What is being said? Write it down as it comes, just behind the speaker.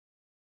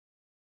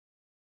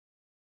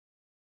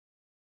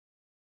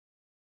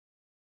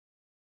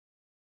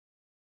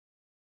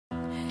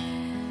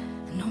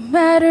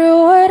matter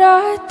what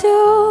I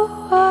do,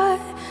 I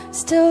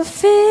still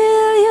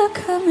feel you're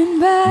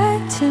coming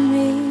back to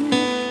me,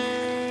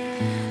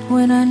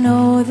 when I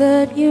know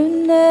that you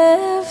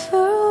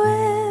never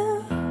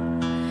will.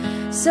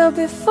 So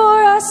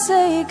before I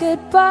say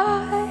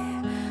goodbye,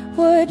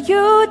 would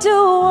you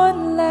do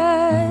one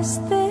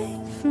last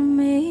thing for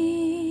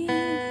me?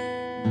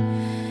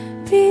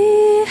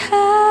 Be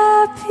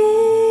happy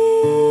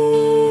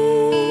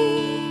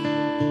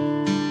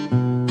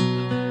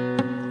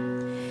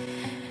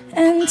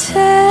and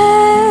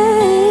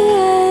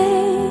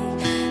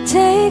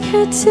take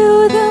her to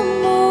the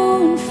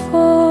moon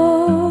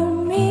for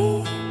me.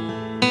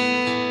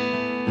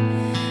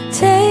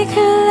 Take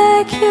her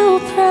like you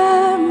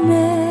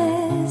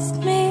promised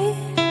me.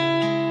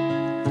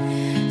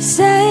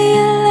 Say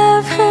you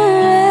love her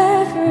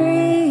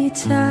every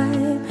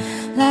time,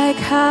 like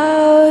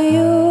how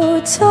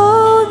you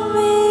told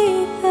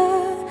me the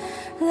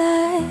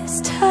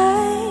last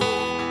time.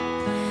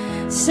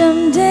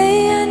 Someday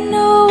I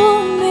know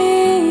we'll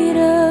meet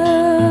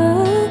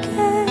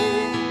again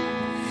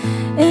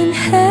in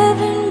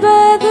heaven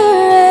by the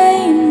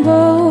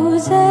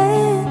rainbow's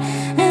end,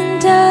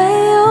 and I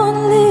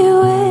only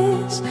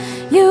wish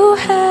you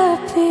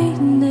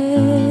happiness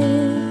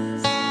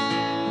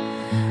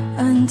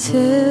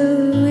until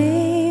we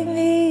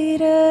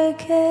meet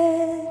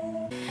again.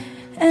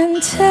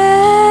 And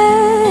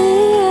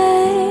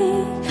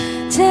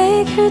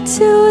take her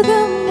to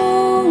the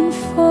moon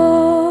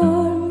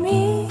for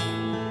me.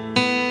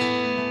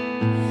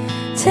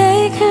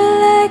 Take her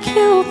like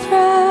you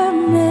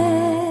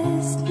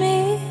promised me.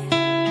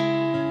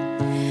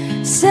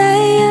 Say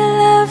you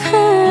love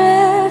her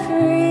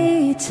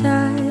every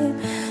time,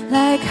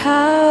 like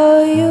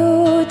how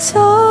you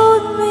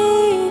told me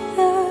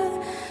the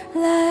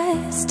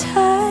last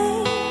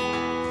time.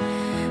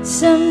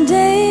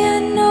 Someday I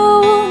know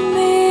we'll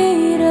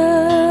meet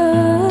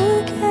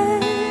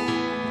again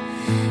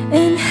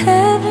in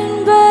heaven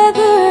by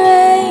the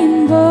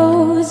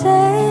rainbow's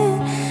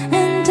end,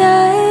 and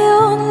I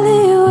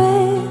only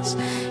wish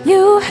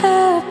you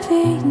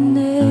happiness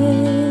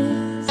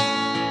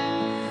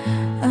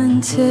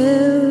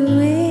until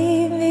we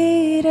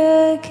meet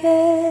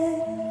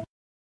again.